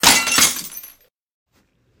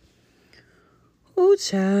Ooh,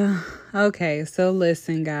 child. Okay, so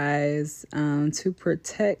listen, guys. To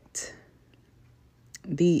protect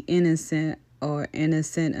the innocent or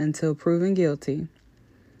innocent until proven guilty,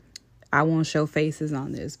 I won't show faces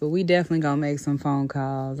on this, but we definitely gonna make some phone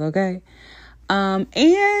calls, okay? And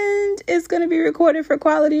it's gonna be recorded for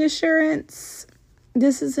quality assurance.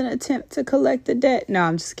 This is an attempt to collect the debt. No,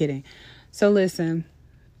 I'm just kidding. So listen,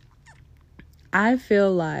 I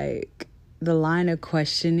feel like the line of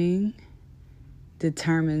questioning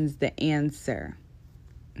determines the answer.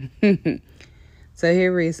 So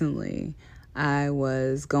here recently, I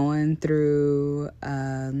was going through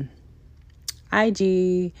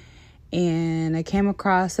IG and I came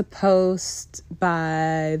across a post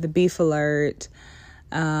by the Beef Alert,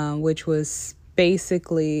 which was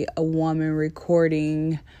basically a woman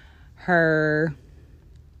recording her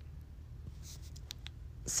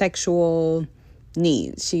sexual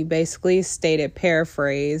needs. She basically stated,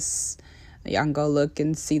 paraphrase, y'all can go look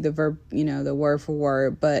and see the verb, the word for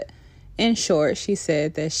word, but in short, she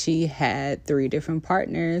said that she had 3 different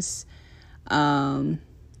partners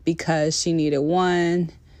because she needed one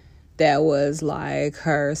that was like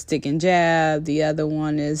her stick and jab. The other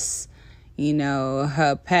one is,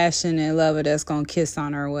 her passionate lover that's going to kiss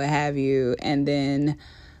on her, what have you. And then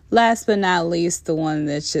last but not least, the one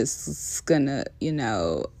that's just going to,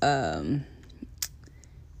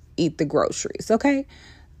 eat the groceries. Okay.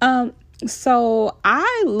 So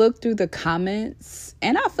I looked through the comments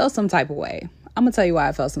and I felt some type of way. I'm going to tell you why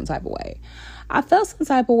I felt some type of way. I felt some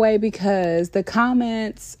type of way because the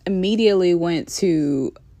comments immediately went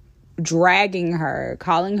to dragging her,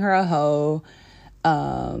 calling her a hoe,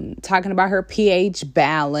 talking about her pH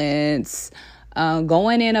balance,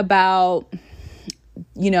 going in about,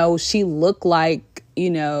 she looked like,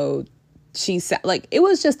 she said, like, it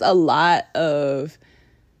was just a lot of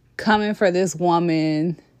coming for this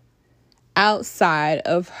woman outside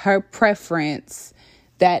of her preference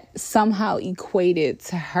that somehow equated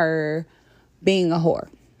to her being a whore.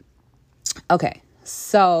 Okay,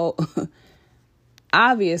 so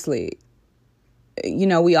obviously,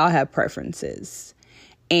 we all have preferences.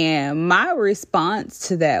 And my response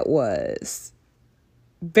to that was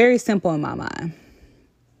very simple in my mind.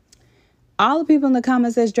 All the people in the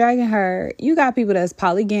comments that's dragging her, you got people that's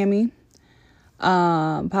polygamous,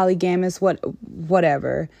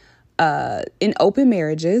 whatever, in open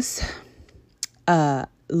marriages.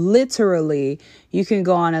 Literally, you can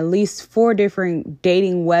go on at least 4 different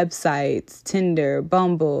dating websites: Tinder,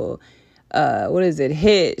 Bumble,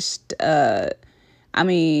 Hitched,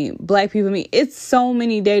 Black People Meet. It's so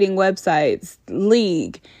many dating websites,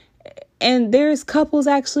 League. And there's couples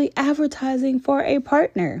actually advertising for a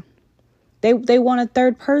partner. They want a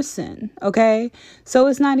third person, okay? So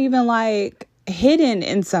it's not even like hidden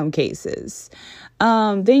in some cases.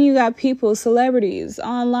 Then you got people, celebrities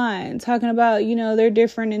online talking about, their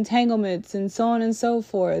different entanglements and so on and so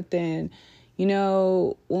forth. And,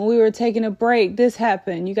 when we were taking a break, this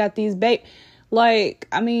happened. You got these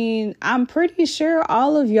I'm pretty sure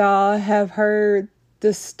all of y'all have heard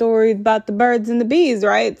the story about the birds and the bees,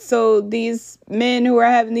 right? So these men who are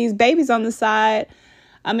having these babies on the side,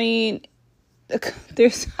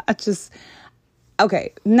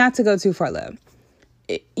 okay, not to go too far left.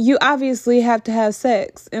 You obviously have to have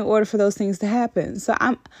sex in order for those things to happen. So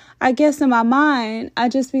I guess in my mind, I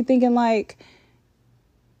just be thinking like,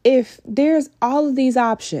 if there's all of these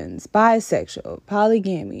options, bisexual,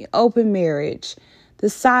 polygamy, open marriage, the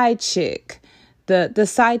side chick, the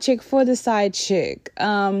side chick for the side chick,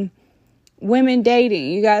 women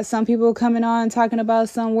dating, you got some people coming on talking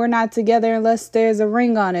about we're not together unless there's a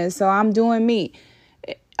ring on it, so I'm doing me.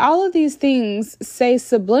 All of these things say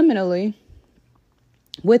subliminally,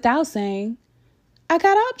 without saying, I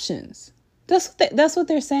got options. That's what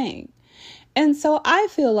they're saying. And so I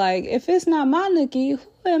feel like if it's not my nookie,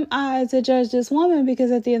 who am I to judge this woman?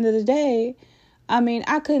 Because at the end of the day,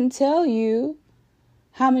 I couldn't tell you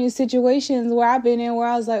how many situations where I've been in where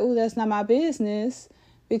I was like, ooh, that's not my business,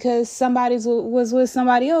 because somebody was with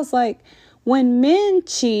somebody else. Like, when men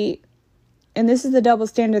cheat, and this is the double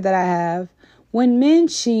standard that I have, when men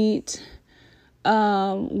cheat,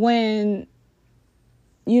 when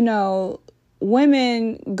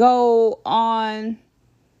women go on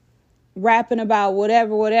rapping about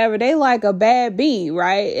whatever, they like a bad bee,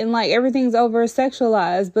 right? And like everything's over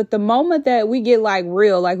sexualized. But the moment that we get like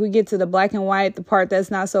real, like we get to the black and white, the part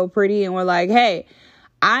that's not so pretty, and we're like, hey,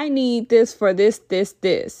 I need this for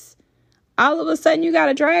this. All of a sudden you got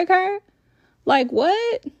to drag her? Like,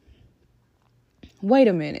 what? Wait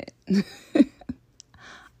a minute.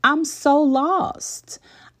 I'm so lost.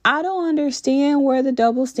 I don't understand where the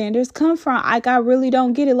double standards come from. Like, I really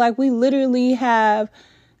don't get it. Like, we literally have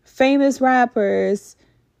famous rappers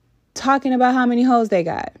talking about how many hoes they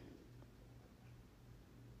got.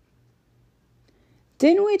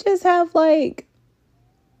 Didn't we just have, like,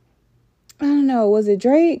 I don't know, was it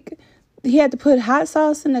Drake? He had to put hot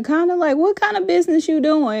sauce in the condom. Like, what kind of business you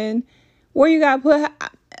doing where you got to put,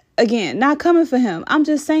 again, not coming for him. I'm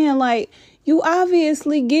just saying, like, you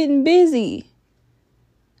obviously getting busy.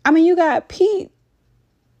 I mean, you got Pete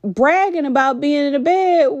bragging about being in the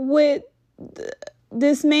bed with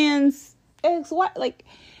this man's ex-wife. Like,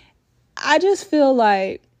 I just feel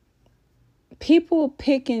like people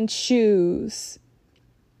pick and choose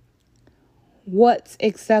what's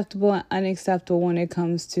acceptable and unacceptable when it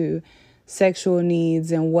comes to sexual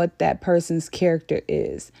needs and what that person's character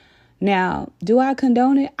is. Now, do I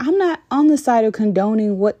condone it? I'm not on the side of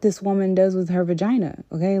condoning what this woman does with her vagina.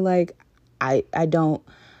 Okay, like I don't.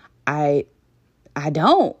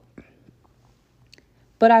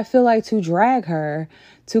 But I feel like to drag her,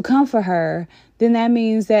 to comfort her, then that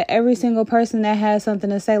means that every single person that has something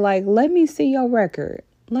to say, like, let me see your record.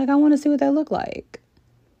 Like, I want to see what that look like.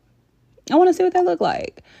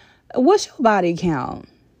 What's your body count,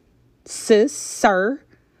 sis, sir?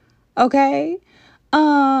 Okay.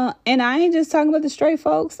 And I ain't just talking about the straight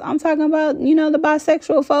folks. I'm talking about, the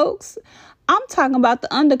bisexual folks. I'm talking about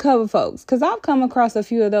the undercover folks, because I've come across a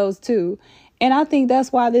few of those too. And I think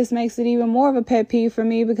that's why this makes it even more of a pet peeve for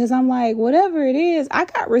me, because I'm like, whatever it is, I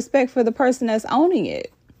got respect for the person that's owning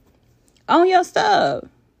it. Own your stuff.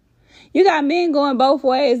 You got men going both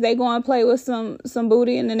ways. They going to play with some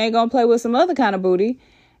booty, and then they going to play with some other kind of booty,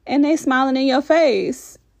 and they smiling in your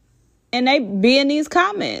face. And they be in these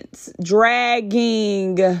comments,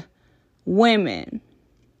 dragging women.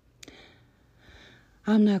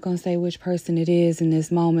 I'm not going to say which person it is in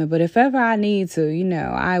this moment, but if ever I need to,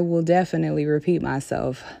 I will definitely repeat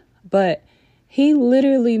myself. But he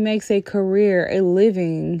literally makes a career, a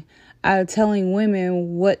living out of telling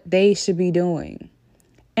women what they should be doing.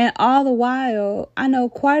 And all the while, I know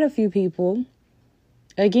quite a few people,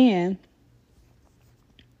 again,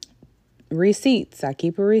 receipts. I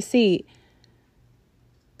keep a receipt.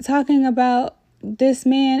 Talking about this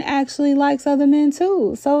man actually likes other men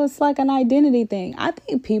too. So it's like an identity thing. I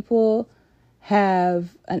think people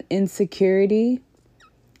have an insecurity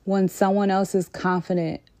when someone else is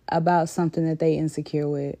confident about something that they insecure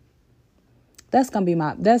with. That's gonna be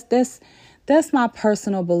that's my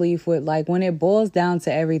personal belief with, like, when it boils down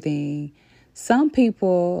to everything. Some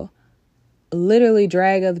people literally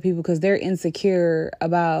drag other people because they're insecure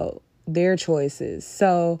about their choices.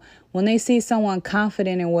 So when they see someone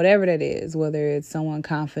confident in whatever that is, whether it's someone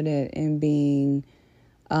confident in being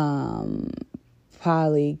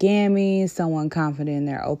polygamy, someone confident in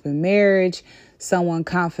their open marriage, someone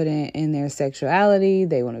confident in their sexuality,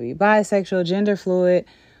 they want to be bisexual, gender fluid,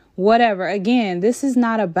 whatever. Again, this is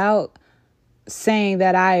not about saying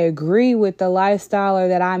that I agree with the lifestyle or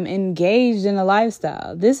that I'm engaged in a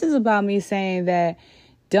lifestyle. This is about me saying that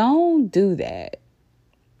don't do that.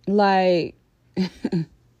 Like,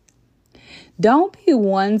 don't be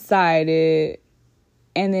one-sided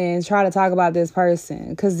and then try to talk about this person.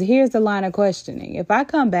 Because here's the line of questioning. If I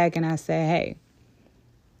come back and I say, hey,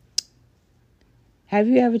 have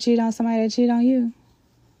you ever cheated on somebody that cheated on you?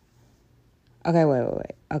 Okay,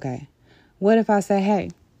 wait. Okay. What if I say, hey,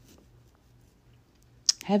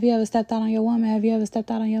 have you ever stepped out on your woman? Have you ever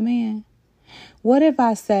stepped out on your man? What if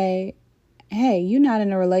I say, hey, you're not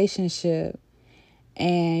in a relationship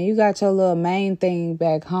and you got your little main thing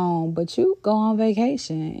back home, but you go on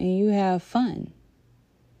vacation and you have fun.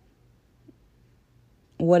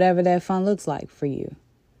 Whatever that fun looks like for you.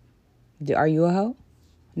 Are you a hoe?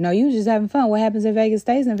 No, you just having fun. What happens in Vegas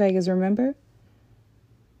stays in Vegas, remember?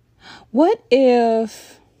 What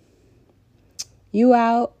if you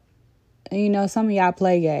out, and some of y'all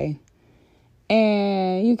play gay,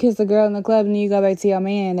 and you kiss a girl in the club and then you go back to your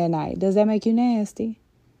man that night? Does that make you nasty?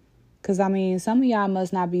 Because, some of y'all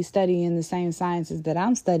must not be studying the same sciences that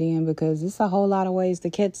I'm studying, because it's a whole lot of ways to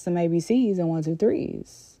catch some ABCs and 1, 2,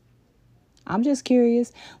 3s. I'm just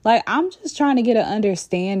curious. Like, I'm just trying to get an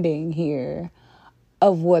understanding here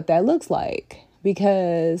of what that looks like,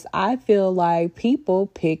 because I feel like people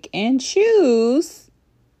pick and choose,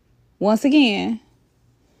 once again,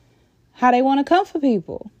 how they want to comfort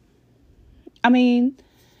people. I'm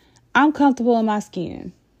comfortable in my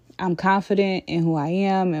skin. I'm confident in who I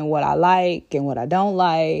am and what I like and what I don't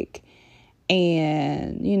like.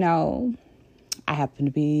 And, I happen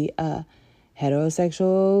to be a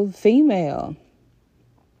heterosexual female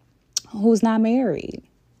who's not married.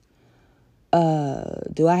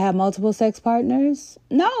 Do I have multiple sex partners?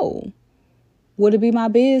 No. Would it be my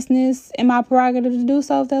business and my prerogative to do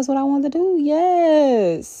so if that's what I want to do?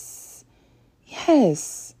 Yes.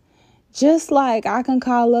 Yes. Just like I can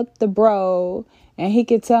call up the bro and he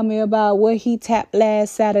could tell me about what he tapped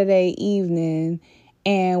last Saturday evening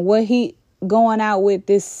and what he going out with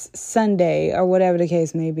this Sunday or whatever the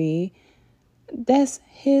case may be. That's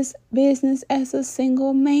his business as a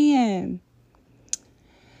single man.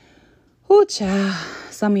 Ooh, child.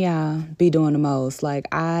 Some of y'all be doing the most. Like,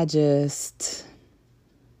 I'm just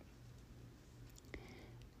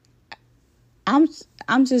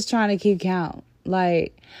trying to keep count.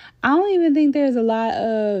 Like, I don't even think there's a lot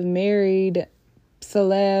of married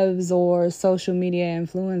celebs or social media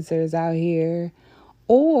influencers out here,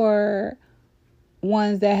 or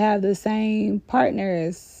ones that have the same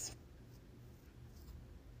partners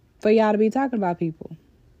for y'all to be talking about people.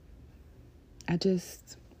 I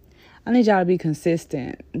need y'all to be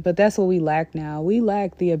consistent, but that's what we lack now. We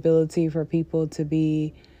lack the ability for people to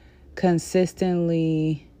be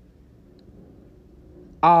consistently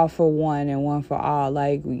all for one and one for all.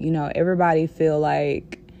 Like, everybody feel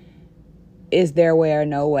like it's their way or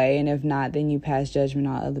no way, and if not, then you pass judgment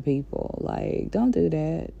on other people. Like, don't do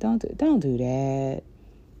that. Don't do that.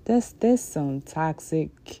 There's some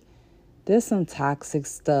toxic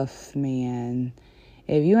stuff, man.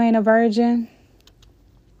 If you ain't a virgin,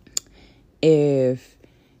 if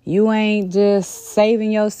you ain't just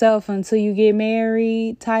saving yourself until you get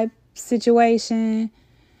married type situation,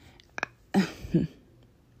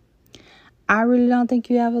 I really don't think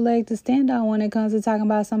you have a leg to stand on when it comes to talking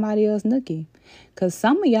about somebody else nookie. Because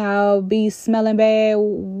some of y'all be smelling bad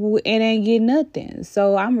and ain't getting nothing.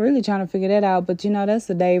 So I'm really trying to figure that out. But, that's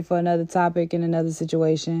a day for another topic and another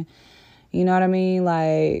situation. You know what I mean?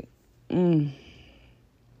 Like, do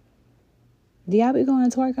y'all be going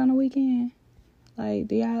to twerk on the weekend? Like,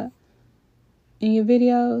 do y'all in your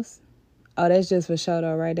videos? Oh, that's just for show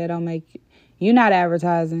though, right? That don't make you... You're not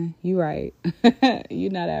advertising. You right.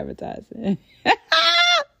 You're not advertising.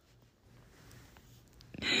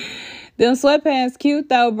 Them sweatpants cute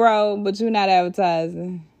though, bro, but you're not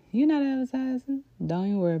advertising. You're not advertising. Don't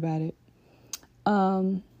even worry about it.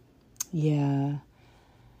 Yeah.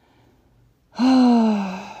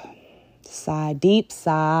 Sigh, deep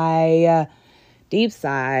sigh. Deep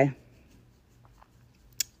sigh.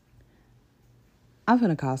 I'm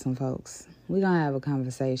gonna call some folks. We're gonna have a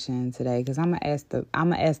conversation today because I'm gonna ask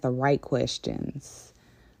the right questions.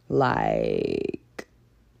 Like,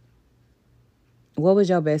 what was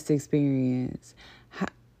your best experience?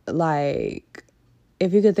 Like,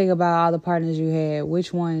 if you could think about all the partners you had,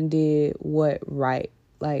 which one did what right?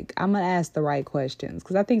 Like, I'm gonna ask the right questions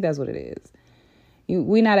because I think that's what it is.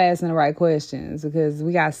 We're not asking the right questions because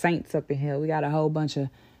we got saints up in here. We got a whole bunch of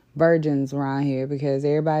virgins around here because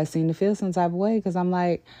everybody seem to feel some type of way. Because I'm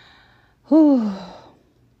like, whew.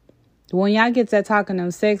 When y'all get to talking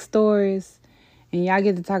them sex stories and y'all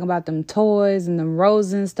get to talk about them toys and them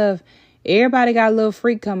roses and stuff, everybody got a little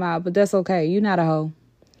freak come out, but that's okay. You not a hoe.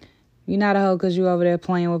 You not a hoe because you over there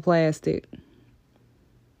playing with plastic.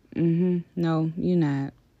 No, you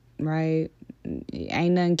not. Right?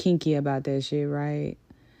 Ain't nothing kinky about that shit, right?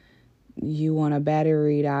 You want a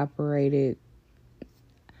battery operated.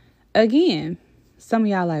 Again, some of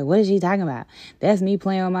y'all like, what is she talking about? That's me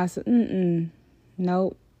playing with myself.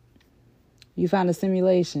 Nope. You found a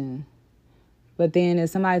simulation. But then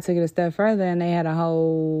if somebody took it a step further and they had a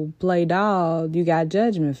whole play doll, you got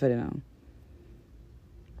judgment for them.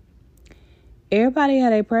 Everybody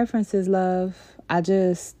had their preferences, love. I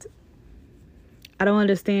don't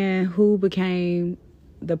understand who became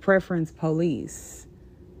the preference police.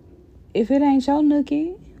 If it ain't your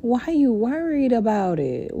nookie, why you worried about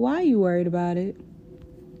it? Why you worried about it?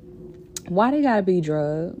 Why they gotta be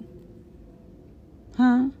drugged?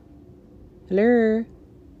 Huh? Hello?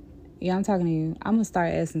 Yeah, I'm talking to you. I'm gonna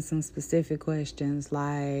start asking some specific questions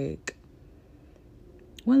like,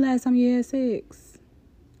 when last time you had sex?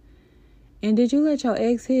 And did you let your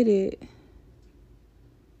ex hit it?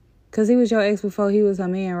 Because he was your ex before he was a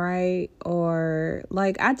man, right? Or,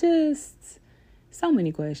 like, so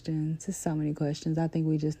many questions. Just so many questions. I think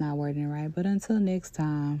we just not wording it right. But until next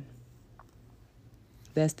time,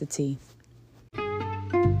 that's the tea.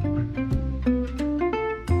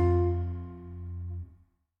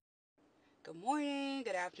 Good morning,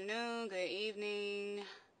 good afternoon, good evening.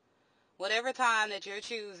 Whatever time that you're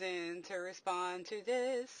choosing to respond to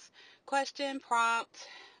this question, prompt,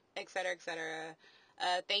 etc., etc.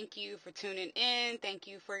 Thank you for tuning in. Thank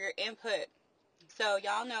you for your input. So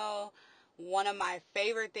y'all know one of my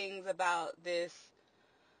favorite things about this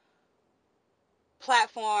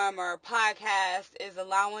platform or podcast is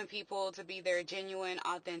allowing people to be their genuine,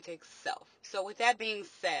 authentic self. So with that being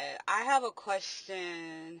said, I have a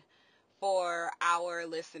question for our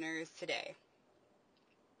listeners today.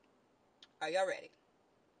 Are y'all ready?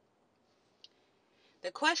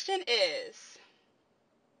 The question is,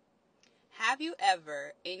 have you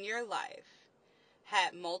ever in your life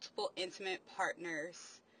had multiple intimate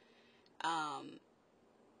partners?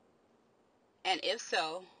 And if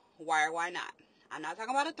so, why or why not? I'm not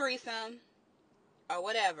talking about a threesome or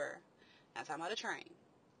whatever. I'm not talking about a train.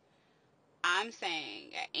 I'm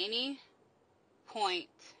saying at any point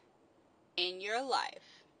in your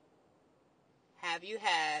life, have you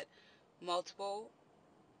had multiple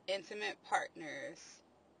intimate partners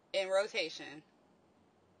in rotation?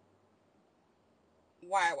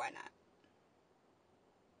 Why or why not?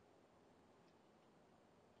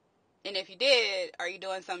 And if you did, are you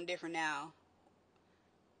doing something different now?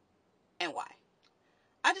 And why?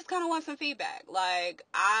 I just kind of want some feedback. Like,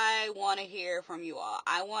 I want to hear from you all.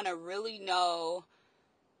 I want to really know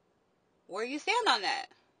where you stand on that.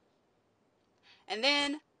 And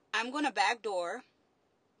then I'm going to backdoor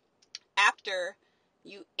after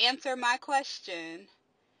you answer my question,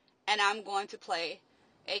 and I'm going to play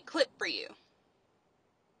a clip for you.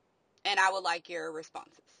 And I would like your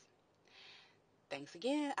responses. Thanks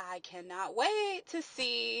again. I cannot wait to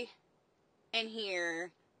see and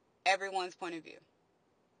hear everyone's point of view.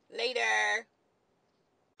 Later.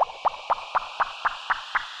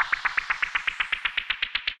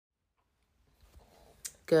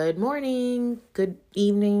 Good morning, good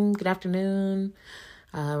evening, good afternoon.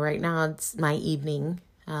 Right now it's my evening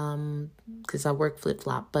because I work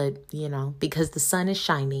flip-flop, but because the sun is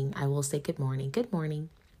shining, I will say good morning. Good morning.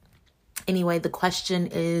 Anyway, the question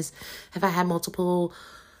is, have I had multiple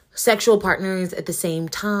sexual partners at the same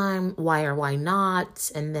time? Why or why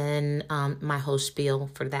not? And then my whole spiel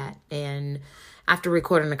for that. And after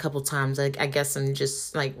recording a couple times, I guess I'm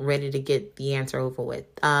just like ready to get the answer over with.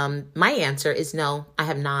 My answer is no, I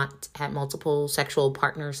have not had multiple sexual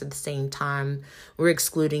partners at the same time. We're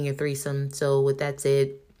excluding a threesome. So with that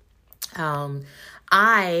said,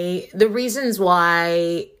 the reasons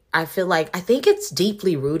why I think it's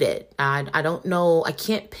deeply rooted. I don't know. I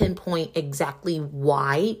can't pinpoint exactly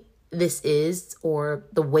why this is or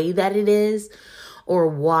the way that it is or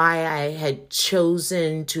why I had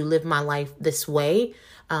chosen to live my life this way.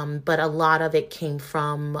 But a lot of it came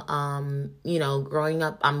from, growing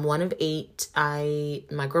up. I'm one of 8.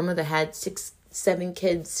 My grandmother had 6, 7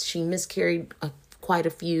 kids. She miscarried quite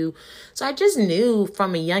a few. So I just knew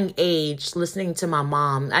from a young age, listening to my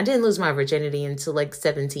mom, I didn't lose my virginity until like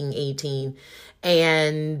 17, 18.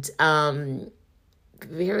 And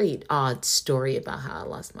very odd story about how I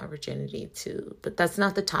lost my virginity too. But that's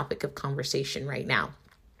not the topic of conversation right now.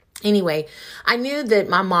 Anyway, I knew that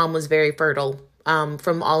my mom was very fertile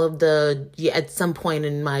from all of at some point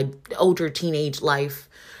in my older teenage life,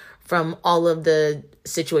 from all of the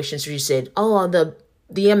situations where she said,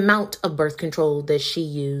 the amount of birth control that she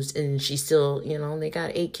used, and she still, they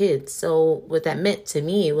got 8 kids. So what that meant to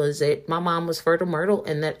me was that my mom was fertile Myrtle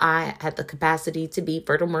and that I had the capacity to be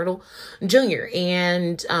fertile Myrtle Jr.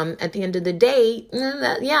 And at the end of the day,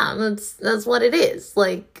 that's what it is.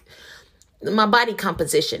 Like, my body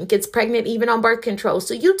composition gets pregnant even on birth control.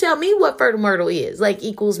 So you tell me what fertile Myrtle is, like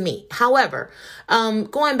equals me. However,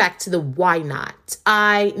 going back to the why not,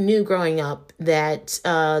 I knew growing up that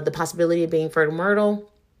the possibility of being fertile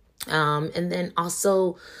Myrtle, and then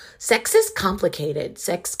also sex is complicated.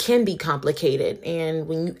 Sex can be complicated. And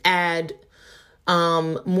when you add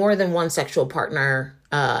more than one sexual partner,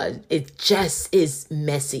 it just is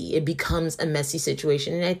messy. It becomes a messy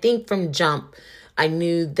situation. And I think from jump, I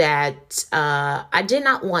knew that I did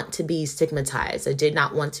not want to be stigmatized. I did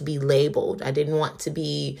not want to be labeled. I didn't want to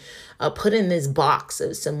be put in this box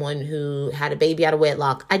of someone who had a baby out of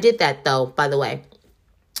wedlock. I did that though, by the way.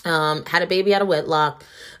 Had a baby out of wedlock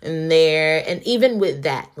and even with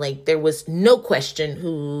that, like, there was no question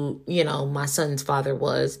who, my son's father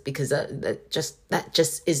was, because that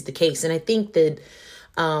just is the case. And I think that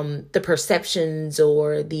the perceptions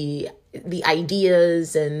or the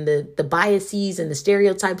ideas and the biases and the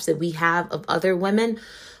stereotypes that we have of other women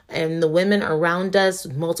and the women around us,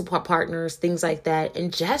 multiple partners, things like that.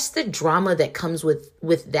 And just the drama that comes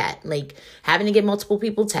with that, like having to get multiple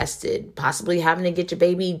people tested, possibly having to get your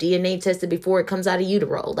baby DNA tested before it comes out of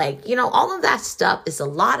utero. Like, all of that stuff is a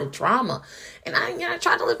lot of drama. And I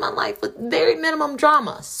try to live my life with very minimum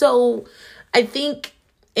drama. So I think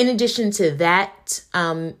in addition to that,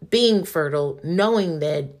 being fertile, knowing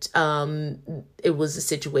that it was a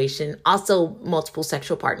situation, also multiple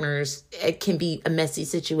sexual partners, it can be a messy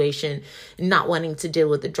situation, not wanting to deal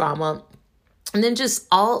with the drama. And then just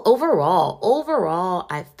overall,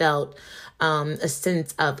 I felt a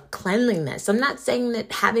sense of cleanliness. I'm not saying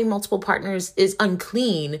that having multiple partners is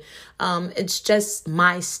unclean. It's just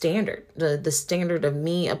my standard, the standard of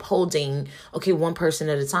me upholding, okay, one person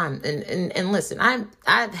at a time. And listen,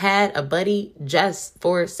 I've had a buddy just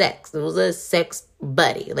for sex. It was a sex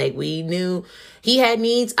buddy. Like, we knew he had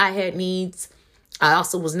needs, I had needs. I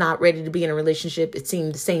also was not ready to be in a relationship. It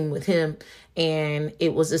seemed the same with him. And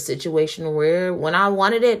it was a situation where when I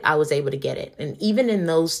wanted it, I was able to get it. And even in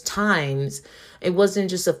those times, it wasn't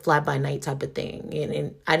just a fly by night type of thing.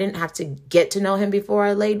 And I didn't have to get to know him before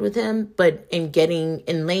I laid with him, but in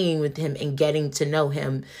laying with him and getting to know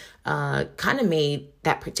him, kind of made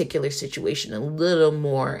that particular situation a little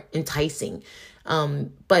more enticing.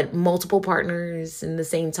 But multiple partners in the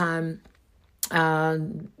same time,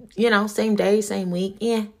 same day, same week.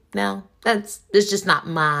 Yeah, no, that's just not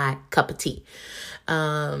my cup of tea.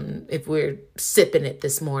 If we're sipping it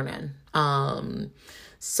this morning.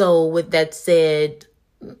 So with that said,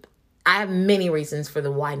 I have many reasons for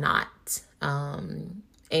the why not.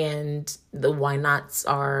 And the why nots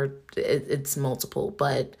are, it's multiple,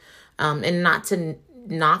 but, and not to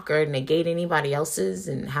knock or negate anybody else's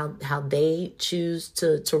and how they choose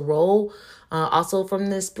to roll. Also from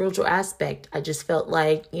the spiritual aspect, I just felt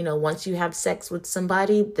like, once you have sex with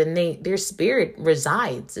somebody, then their spirit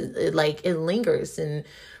resides, it lingers,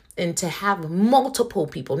 and to have multiple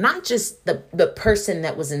people, not just the person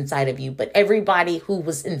that was inside of you, but everybody who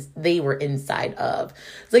they were inside of.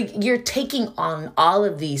 Like, you're taking on all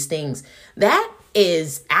of these things. That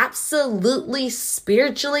is absolutely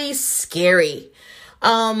spiritually scary.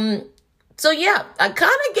 So yeah, I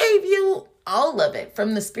kind of gave you all of it,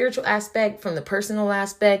 from the spiritual aspect, from the personal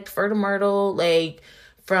aspect, Fertile Myrtle,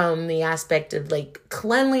 from the aspect of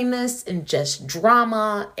cleanliness and just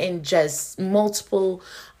drama and just multiple,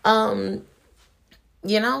 and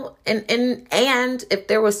if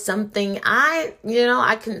there was something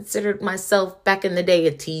I considered myself back in the day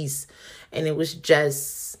a tease, and it was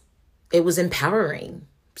empowering.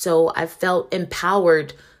 So I felt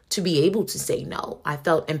empowered to be able to say no. I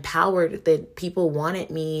felt empowered that people wanted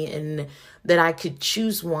me and that I could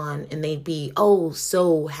choose one and they'd be,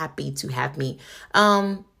 so happy to have me.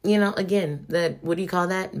 Again, what do you call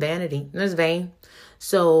that? Vanity. There's vain.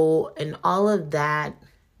 So, and all of that,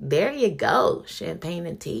 there you go. Champagne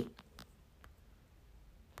and tea.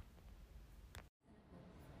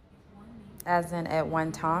 As in at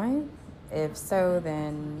one time? If so,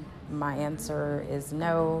 then my answer is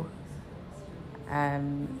no.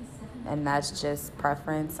 And that's just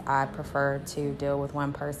preference. I prefer to deal with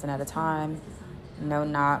one person at a time. No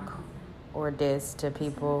knock or diss to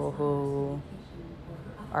people who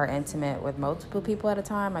are intimate with multiple people at a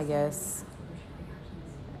time. I guess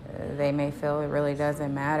they may feel it really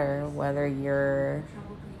doesn't matter whether you're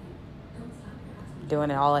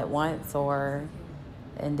doing it all at once or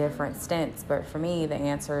in different stints. But for me, the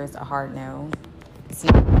answer is a hard no. It's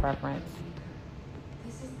not a preference.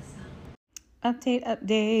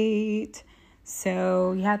 Update.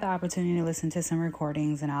 So you had the opportunity to listen to some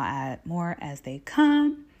recordings, and I'll add more as they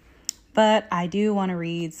come. But I do want to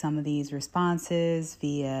read some of these responses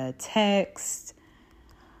via text.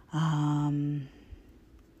 And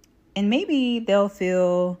maybe they'll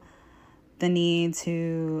feel the need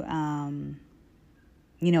to,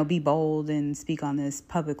 be bold and speak on this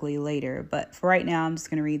publicly later. But for right now, I'm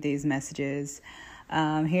just going to read these messages.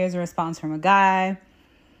 Here's a response from a guy.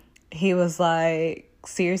 He was like,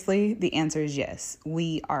 seriously, the answer is yes.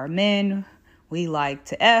 We are men. We like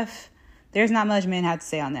to F. There's not much men have to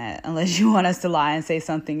say on that unless you want us to lie and say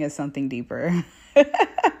something is something deeper.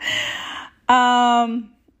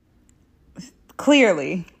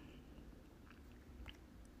 Clearly,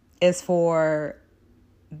 it's for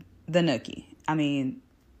the nookie. I mean,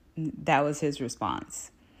 that was his response.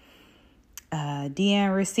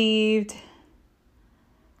 DM received.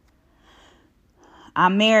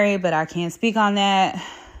 I'm married, but I can't speak on that.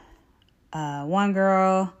 One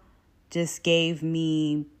girl just gave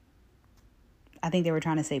me, I think they were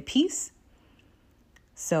trying to say peace.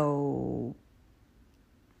 So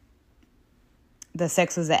the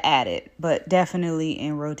sex was added, but definitely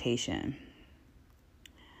in rotation.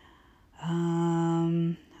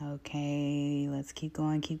 Okay, let's keep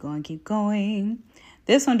going.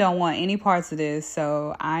 This one don't want any parts of this,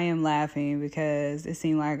 so I am laughing because it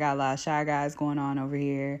seemed like I got a lot of shy guys going on over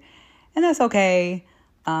here. And that's okay.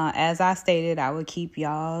 As I stated, I would keep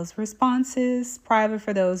y'all's responses private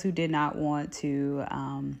for those who did not want to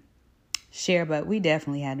share, but we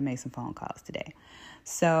definitely had to make some phone calls today.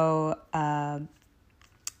 So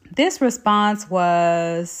this response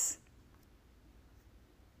was,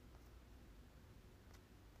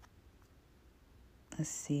 let's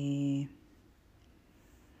see.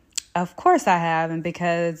 Of course I have, and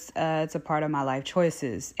because it's a part of my life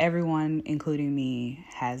choices. Everyone, including me,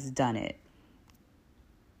 has done it.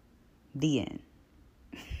 The end.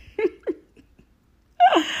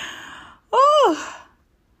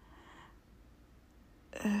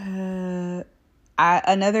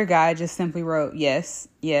 Another guy just simply wrote yes,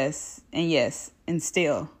 yes, and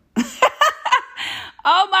still.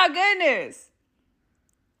 Oh my goodness.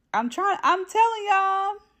 I'm telling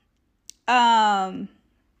y'all.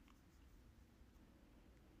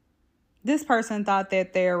 This person thought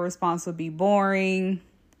that their response would be boring,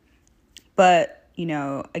 but, you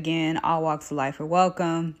know, again, all walks of life are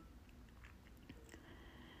welcome.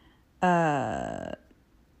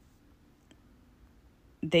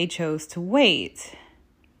 They chose to wait.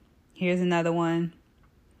 Here's another one.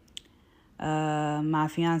 My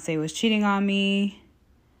fiance was cheating on me.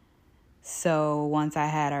 So once I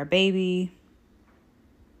had our baby,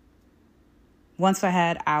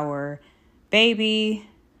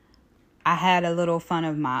 I had a little fun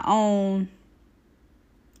of my own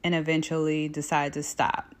and eventually decided to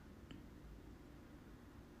stop.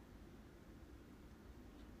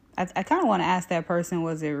 I kind of want to ask that person,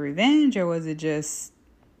 was it revenge or was it just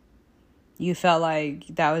you felt like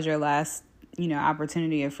that was your last,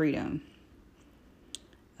 opportunity of freedom?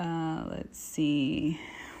 Let's see.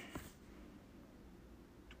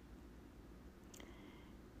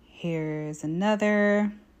 Here's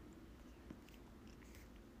another.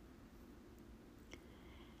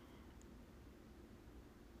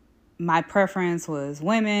 My preference was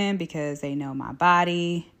women because they know my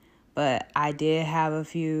body, but I did have a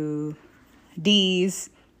few D's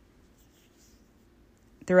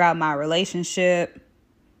throughout my relationship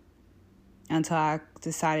until I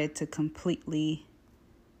decided to completely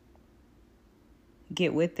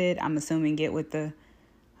get with it. I'm assuming get with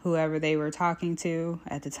whoever they were talking to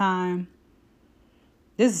at the time.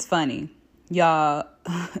 This is funny. Y'all,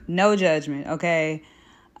 no judgment, okay?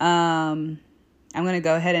 I'm going to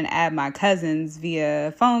go ahead and add my cousins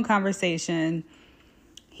via phone conversation.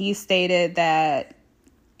 He stated that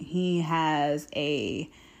he has a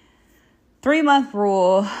 3-month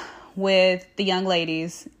rule with the young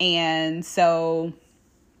ladies. And so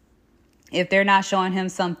if they're not showing him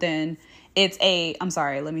something, let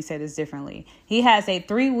me say this differently. He has a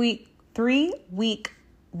 3-week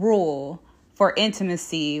rule for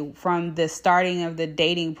intimacy from the starting of the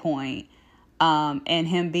dating point. And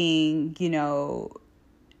him being,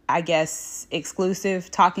 I guess,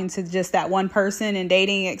 exclusive, talking to just that one person and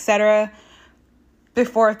dating, etc.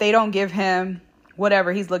 Before, if they don't give him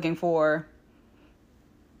whatever he's looking for,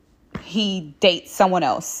 he dates someone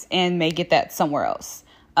else and may get that somewhere else.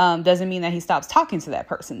 Doesn't mean that he stops talking to that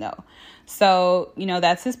person, though. So,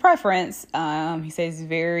 that's his preference. He says he's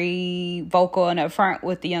very vocal and upfront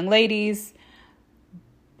with the young ladies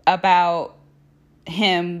about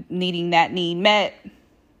him needing that need met.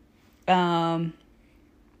 And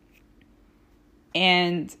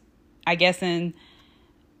I guess in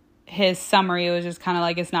his summary, it was just kind of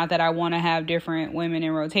like, it's not that I want to have different women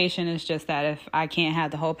in rotation. It's just that if I can't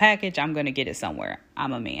have the whole package, I'm going to get it somewhere.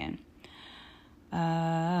 I'm a man.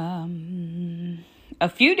 A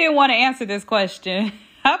few didn't want to answer this question.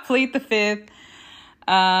 I plead the fifth.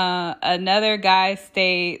 Another guy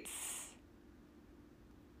states,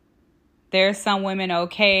 there's some women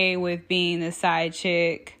okay with being the side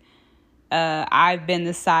chick. I've been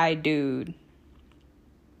the side dude.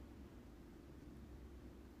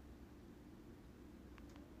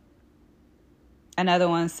 Another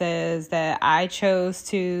one says that I chose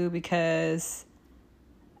to because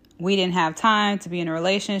we didn't have time to be in a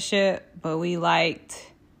relationship, but we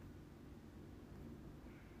liked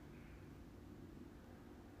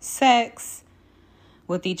sex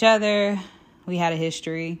with each other. We had a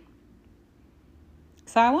history.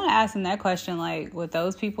 So I want to ask him that question, like, with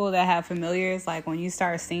those people that have familiars, like, when you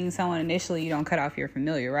start seeing someone initially, you don't cut off your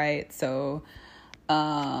familiar, right? So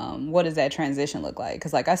what does that transition look like?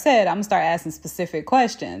 Because like I said, I'm going to start asking specific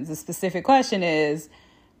questions. The specific question is,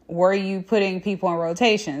 were you putting people in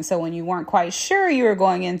rotation? So when you weren't quite sure you were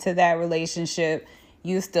going into that relationship,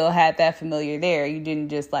 you still had that familiar there. You didn't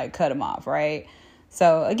just like cut them off, right?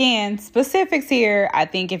 So again, specifics here. I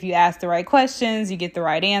think if you ask the right questions, you get the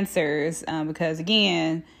right answers. Because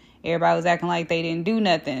again, everybody was acting like they didn't do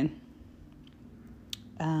nothing.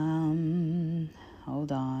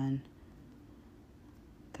 Hold on.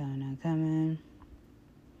 Coming.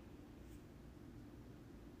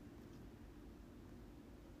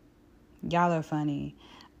 Y'all are funny.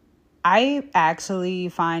 I actually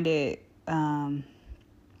find it kind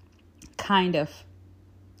of,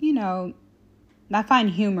 I find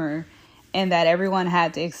humor in that everyone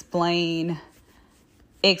had to explain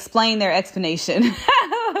their explanation.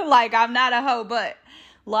 Like, I'm not a hoe, but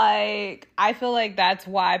like, I feel like that's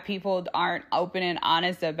why people aren't open and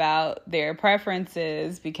honest about their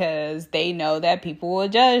preferences, because they know that people will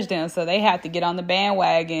judge them. So they have to get on the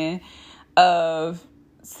bandwagon of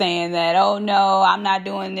saying that, oh no, I'm not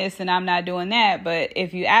doing this and I'm not doing that. But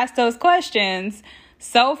if you ask those questions,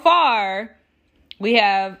 so far, we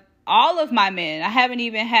have all of my men. I haven't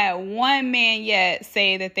even had one man yet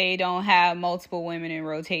say that they don't have multiple women in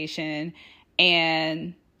rotation.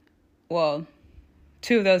 And, well,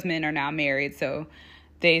 2 of those men are now married, so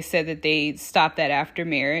they said that they stopped that after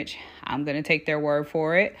marriage. I'm going to take their word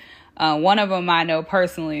for it. One of them I know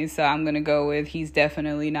personally, so I'm going to go with he's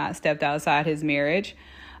definitely not stepped outside his marriage.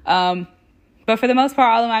 But for the most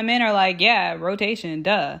part, all of my men are like, yeah, rotation,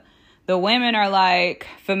 duh. The women are like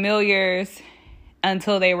familiars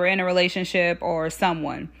until they were in a relationship or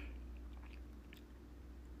someone.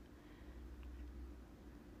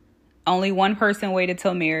 Only one person waited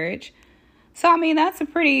till marriage. So, I mean, that's a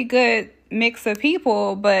pretty good mix of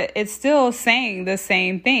people, but it's still saying the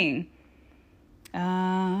same thing.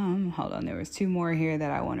 Hold on. There was 2 more here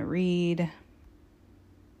that I want to read.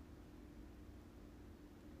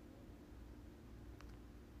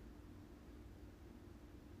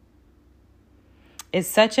 It's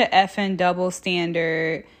such a effing double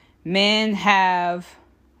standard. Men have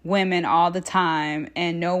women all the time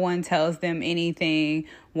and no one tells them anything.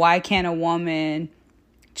 Why can't a woman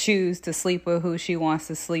choose to sleep with who she wants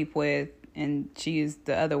to sleep with? And she used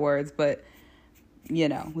the other words, but we're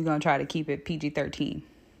going to try to keep it PG-13.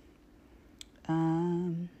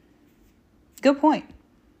 Good point.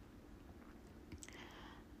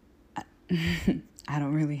 I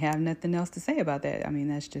don't really have nothing else to say about that. I mean,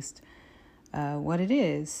 that's just what it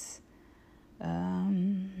is.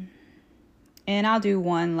 And I'll do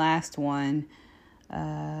one last one.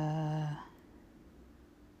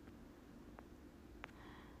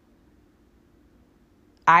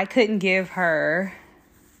 I couldn't give her,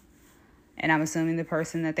 and I'm assuming the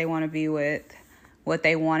person that they want to be with, what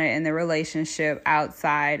they wanted in the relationship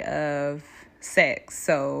outside of sex.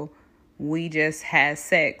 So we just had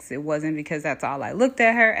sex. It wasn't because that's all I looked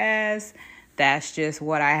at her as. That's just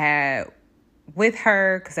what I had with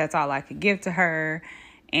her because that's all I could give to her.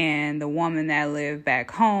 And the woman that lived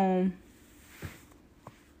back home,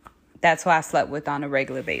 that's who I slept with on a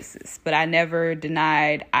regular basis. But I never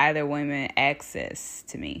denied either woman access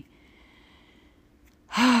to me.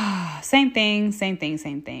 Same thing.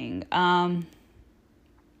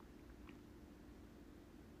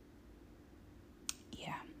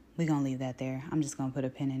 Yeah, we're going to leave that there. I'm just going to put a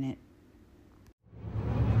pin in it.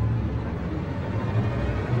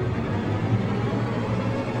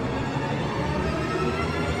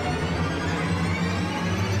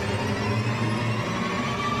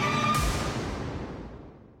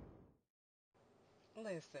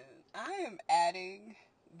 Listen, I am adding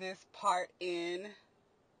this part in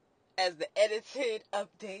as the edited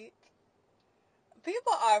update.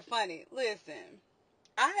 People are funny. Listen,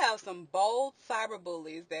 I have some bold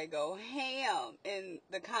cyberbullies that go ham in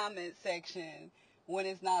the comment section when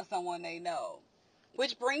it's not someone they know.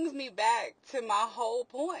 Which brings me back to my whole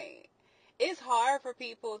point. It's hard for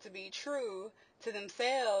people to be true to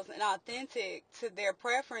themselves and authentic to their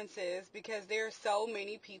preferences because there are so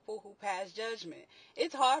many people who pass judgment.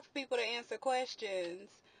 It's hard for people to answer questions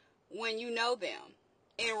when you know them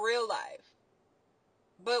in real life.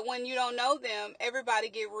 But when you don't know them, everybody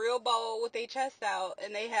get real bold with their chest out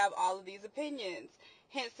and they have all of these opinions.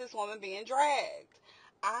 Hence this woman being dragged.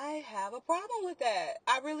 I have a problem with that.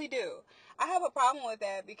 I really do. I have a problem with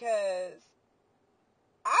that because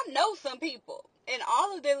I know some people in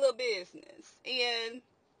all of their little business, and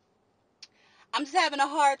I'm just having a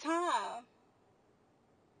hard time.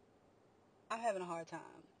 I'm having a hard time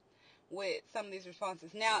with some of these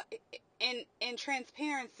responses. Now, in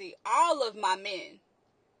transparency, all of my men,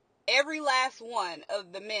 every last one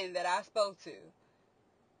of the men that I spoke to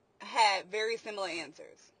had very similar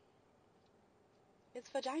answers. It's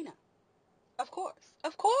vagina. Of course.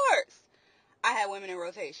 Of course. I had women in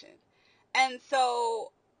rotation. And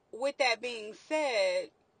so, with that being said,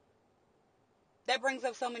 that brings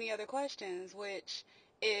up so many other questions, which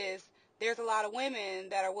is there's a lot of women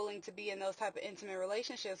that are willing to be in those type of intimate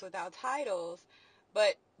relationships without titles,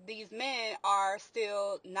 but these men are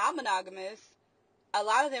still not monogamous, a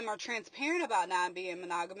lot of them are transparent about not being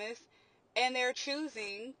monogamous, and they're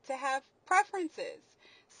choosing to have preferences.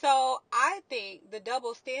 So I think the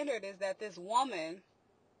double standard is that this woman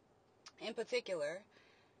in particular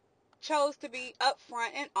chose to be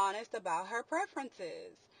upfront and honest about her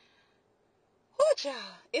preferences. Whoo,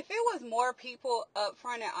 if it was more people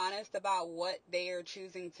upfront and honest about what they are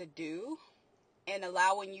choosing to do and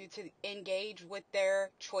allowing you to engage with their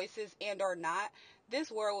choices and or not, this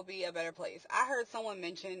world would be a better place. I heard someone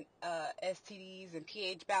mention STDs and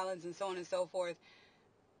pH balance and so on and so forth.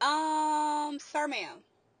 Sir, ma'am,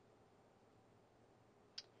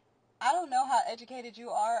 I don't know how educated you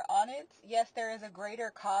are on it. Yes, there is a greater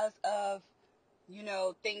cause of,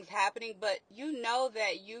 things happening, but you know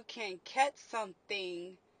that you can catch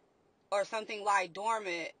something or something lie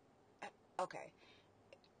dormant. Okay,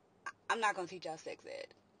 I'm not going to teach y'all sex ed.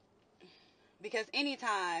 Because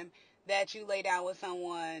anytime that you lay down with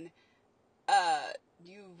someone,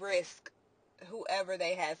 you risk whoever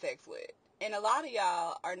they had sex with. And a lot of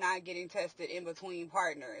y'all are not getting tested in between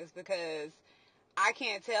partners, because I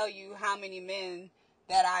can't tell you how many men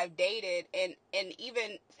that I've dated and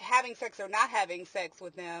even having sex or not having sex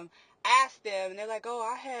with them, ask them, and they're like, oh,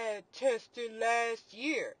 I had tested last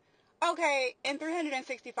year. Okay, in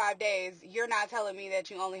 365 days, you're not telling me that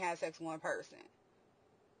you only had sex with one person,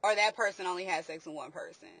 or that person only had sex with one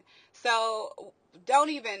person. So don't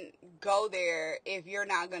even go there if you're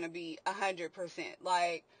not going to be 100%.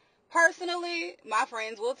 Like, personally, my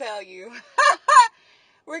friends will tell you,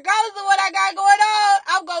 regardless of what I got going on,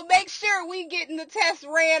 I'm going to make sure we getting the test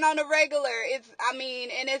ran on a regular.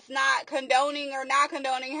 And it's not condoning or not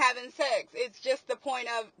condoning having sex. It's just the point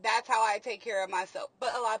of, that's how I take care of myself.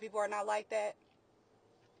 But a lot of people are not like that.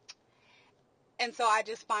 And so I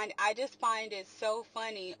just find it so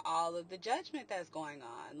funny, all of the judgment that's going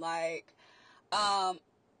on. Like, a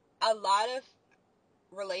lot of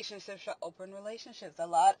relationships are open relationships. A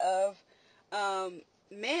lot of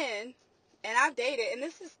men, and I've dated, and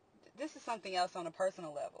this is something else on a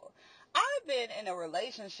personal level. I've been in a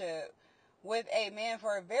relationship with a man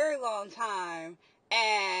for a very long time,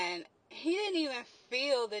 and he didn't even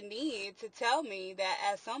feel the need to tell me that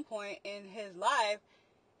at some point in his life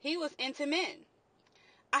he was into men.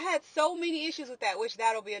 I had so many issues with that, which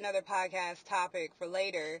that'll be another podcast topic for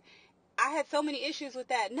later. I had so many issues with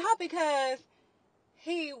that, not because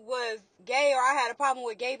he was gay or I had a problem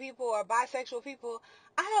with gay people or bisexual people.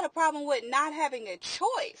 I had a problem with not having a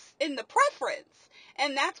choice in the preference.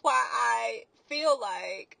 And that's why I feel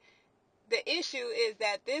like the issue is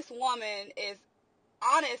that this woman is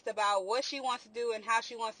honest about what she wants to do and how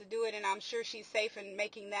she wants to do it, and I'm sure she's safe in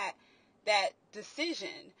making that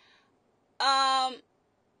decision.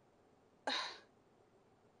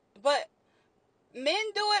 But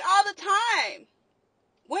men do it all the time.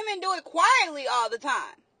 Women do it quietly all the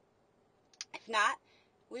time. If not,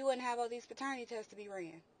 we wouldn't have all these paternity tests to be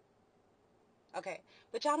ran. Okay,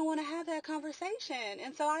 but y'all don't want to have that conversation.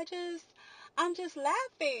 And so I'm just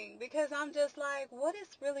laughing, because I'm just like, what is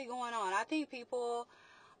really going on? I think people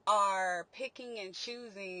are picking and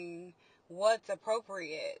choosing what's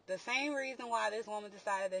appropriate. The same reason why this woman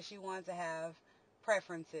decided that she wanted to have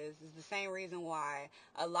preferences is the same reason why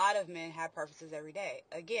a lot of men have preferences every day.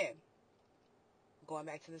 Again, going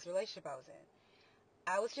back to this relationship I was in,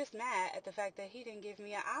 I was just mad at the fact that he didn't give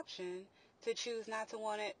me an option to choose not to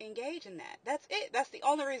want to engage in that. That's it. That's the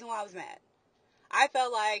only reason why I was mad. I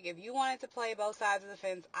felt like if you wanted to play both sides of the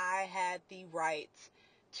fence, I had the right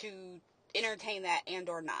to entertain that and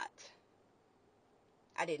or not.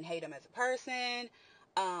 I didn't hate him as a person.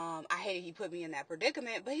 I hated he put me in that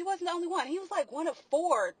predicament, but he wasn't the only one. He was like one of 3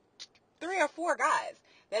 or 4 guys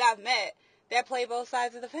that I've met that play both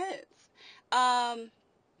sides of the fence. And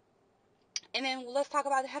then let's talk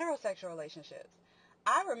about the heterosexual relationships.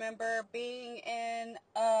 I remember being in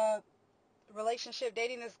a relationship,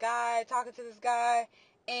 dating this guy, talking to this guy,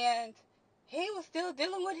 and he was still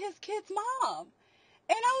dealing with his kid's mom.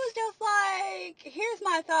 And I was just like, here's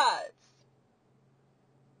my thoughts.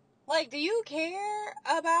 Like, do you care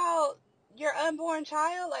about your unborn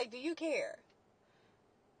child? Like, do you care?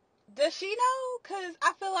 Does she know? Because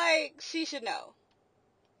I feel like she should know.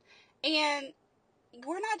 And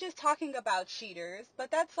we're not just talking about cheaters,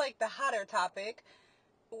 but that's like the hotter topic.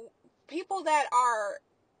 People that are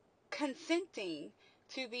consenting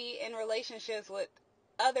to be in relationships with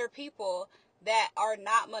other people that are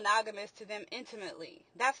not monogamous to them intimately.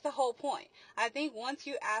 That's the whole point. I think once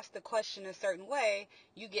you ask the question a certain way,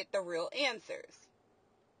 you get the real answers.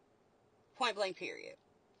 Point blank, period.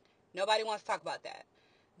 Nobody wants to talk about that.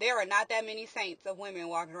 There are not that many saints of women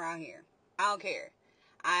walking around here. I don't care.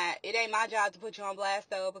 It ain't my job to put you on blast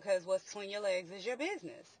though, because what's between your legs is your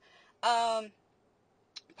business.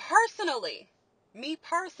 Personally, me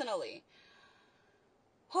personally,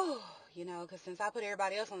 whew, because since I put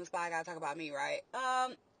everybody else on the spot, I gotta talk about me, right?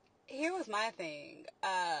 Here was my thing.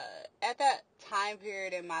 At that time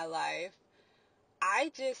period in my life,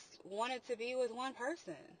 I just wanted to be with one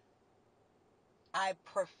person. I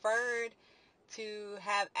preferred to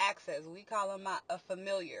have access. We call them a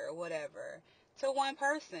familiar or whatever, to one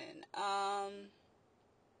person.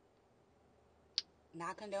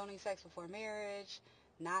 Not condoning sex before marriage,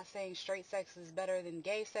 not saying straight sex is better than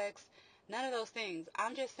gay sex, none of those things.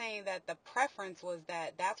 I'm just saying that the preference was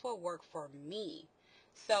that that's what worked for me.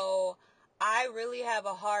 So I really have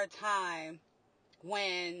a hard time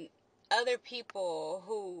when other people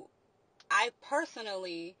who I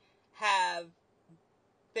personally have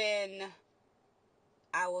been,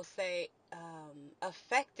 I will say,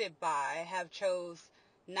 affected by, have chose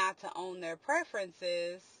not to own their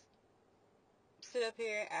preferences, sit up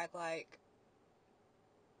here and act like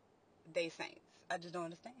they saints. I just don't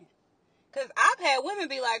understand. Because I've had women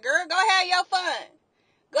be like, girl, go have your fun.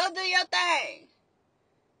 Go do your thing.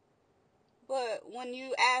 But when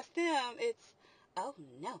you ask them, it's, oh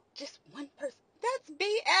no, just one person. That's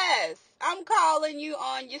BS. I'm calling you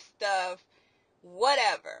on your stuff,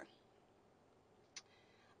 whatever.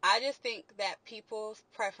 I just think that people's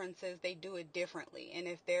preferences, they do it differently. And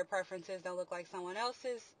if their preferences don't look like someone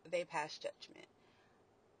else's, they pass judgment.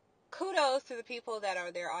 Kudos to the people that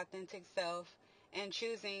are their authentic self and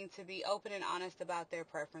choosing to be open and honest about their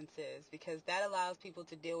preferences, because that allows people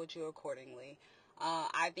to deal with you accordingly.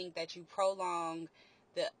 I think that you prolong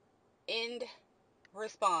the end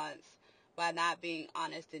response by not being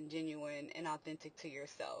honest and genuine and authentic to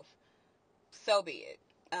yourself. So be it.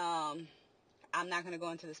 I'm not going to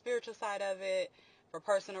go into the spiritual side of it for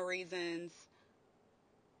personal reasons.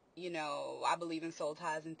 I believe in soul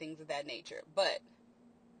ties and things of that nature. But,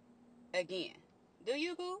 again, do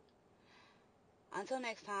you, boo? Until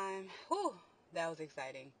next time, whew, that was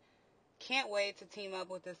exciting. Can't wait to team up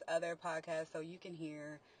with this other podcast so you can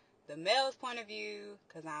hear the male's point of view,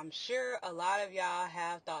 because I'm sure a lot of y'all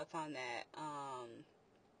have thoughts on that.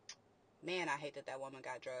 Man, I hate that woman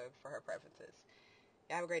got drugged for her preferences.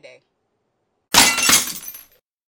 Have a great day.